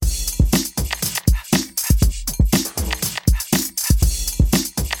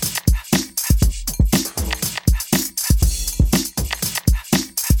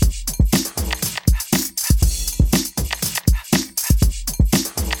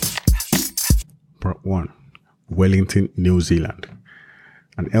Part 1. Wellington, New Zealand.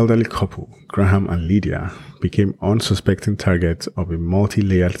 An elderly couple, Graham and Lydia, became unsuspecting targets of a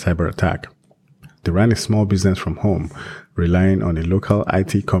multi-layered cyber attack. They ran a small business from home, relying on a local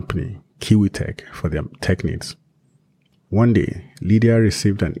IT company, Kiwitech, for their tech needs. One day, Lydia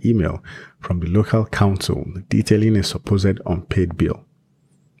received an email from the local council detailing a supposed unpaid bill.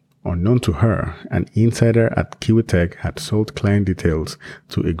 Unknown to her, an insider at Kiwitech had sold client details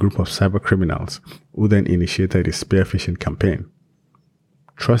to a group of cybercriminals who then initiated a spear phishing campaign.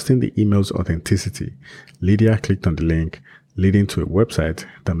 Trusting the email's authenticity, Lydia clicked on the link, leading to a website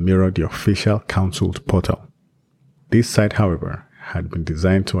that mirrored the official council's portal. This site, however, had been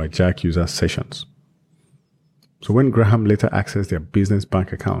designed to hijack users' sessions. So when Graham later accessed their business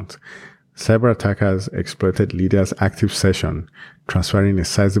bank account, cyber attackers exploited Lydia's active session, transferring a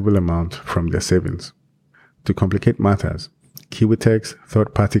sizable amount from their savings. To complicate matters, Kiwitech's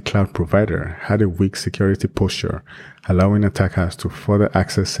third-party cloud provider had a weak security posture, allowing attackers to further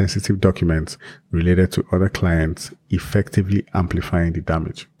access sensitive documents related to other clients, effectively amplifying the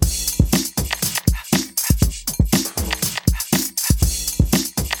damage.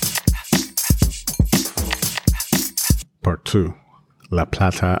 Part 2. La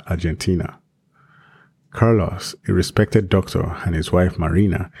Plata, Argentina. Carlos, a respected doctor, and his wife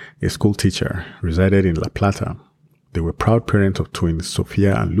Marina, a school teacher, resided in La Plata. They were proud parents of twins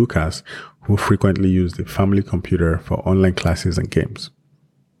Sofia and Lucas, who frequently used the family computer for online classes and games.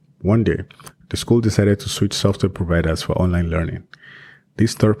 One day, the school decided to switch software providers for online learning.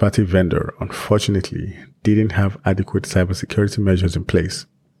 This third-party vendor, unfortunately, didn't have adequate cybersecurity measures in place.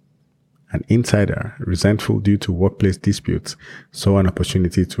 An insider, resentful due to workplace disputes, saw an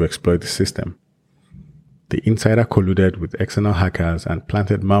opportunity to exploit the system. The insider colluded with external hackers and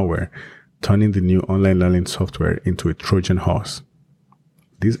planted malware, turning the new online learning software into a Trojan horse.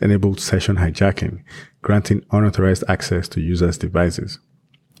 This enabled session hijacking, granting unauthorized access to users' devices.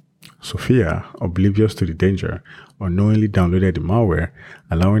 Sofia, oblivious to the danger, unknowingly downloaded the malware,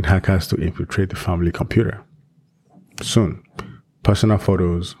 allowing hackers to infiltrate the family computer. Soon, personal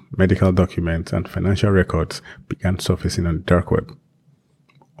photos, medical documents, and financial records began surfacing on the dark web.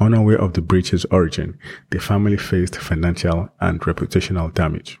 Unaware of the breach's origin, the family faced financial and reputational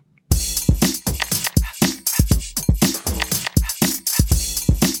damage.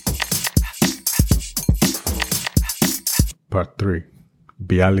 Part 3.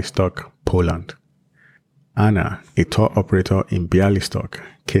 Białystok, Poland. Anna, a tour operator in Białystok,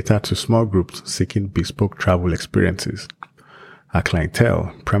 catered to small groups seeking bespoke travel experiences. Her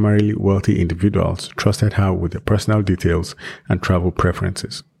clientele, primarily wealthy individuals, trusted her with their personal details and travel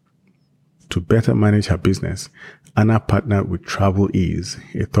preferences. To better manage her business, Anna partnered with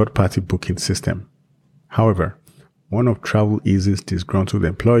TravelEase, a third-party booking system. However, one of TravelEase's disgruntled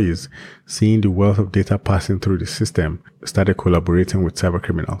employees, seeing the wealth of data passing through the system, started collaborating with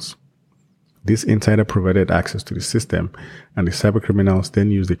cybercriminals. This insider provided access to the system, and the cybercriminals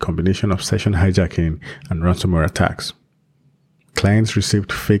then used a combination of session hijacking and ransomware attacks. Clients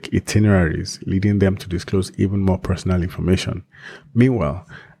received fake itineraries, leading them to disclose even more personal information. Meanwhile,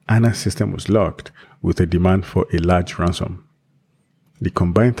 Anna's system was locked, with a demand for a large ransom. The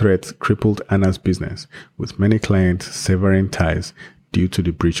combined threats crippled Anna's business, with many clients severing ties due to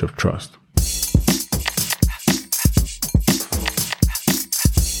the breach of trust.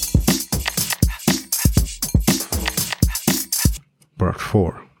 Part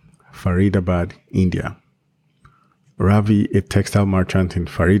 4. Faridabad, India. Ravi, a textile merchant in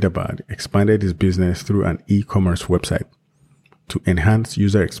Faridabad, expanded his business through an e-commerce website. To enhance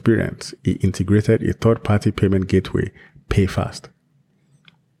user experience, he integrated a third-party payment gateway, PayFast.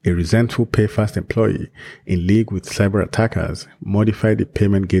 A resentful PayFast employee, in league with cyber attackers, modified the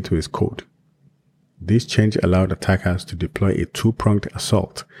payment gateway's code. This change allowed attackers to deploy a two-pronged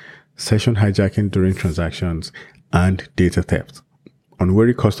assault, session hijacking during transactions, and data theft.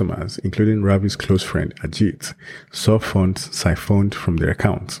 Unwary customers, including Ravi's close friend Ajit, saw funds siphoned from their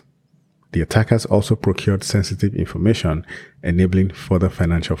accounts. The attackers also procured sensitive information, enabling further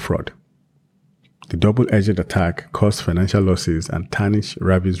financial fraud. The double-edged attack caused financial losses and tarnished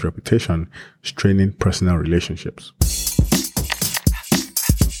Ravi's reputation, straining personal relationships.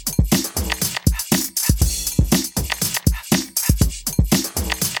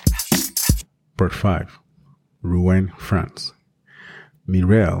 Part 5. Rouen, France.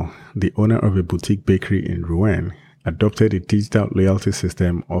 Mireille, the owner of a boutique bakery in Rouen, adopted a digital loyalty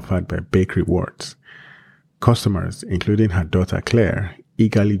system offered by Bakery Rewards. Customers, including her daughter Claire,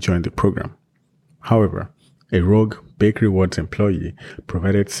 eagerly joined the program. However, a rogue Bakery Rewards employee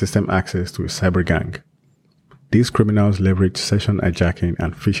provided system access to a cyber gang. These criminals leveraged session hijacking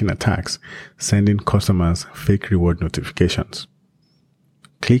and phishing attacks, sending customers fake reward notifications.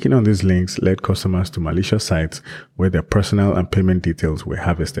 Clicking on these links led customers to malicious sites where their personal and payment details were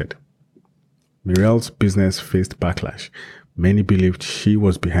harvested. Muriel's business faced backlash. Many believed she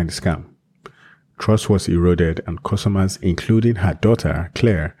was behind the scam. Trust was eroded and customers, including her daughter,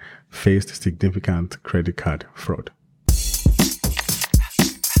 Claire, faced significant credit card fraud.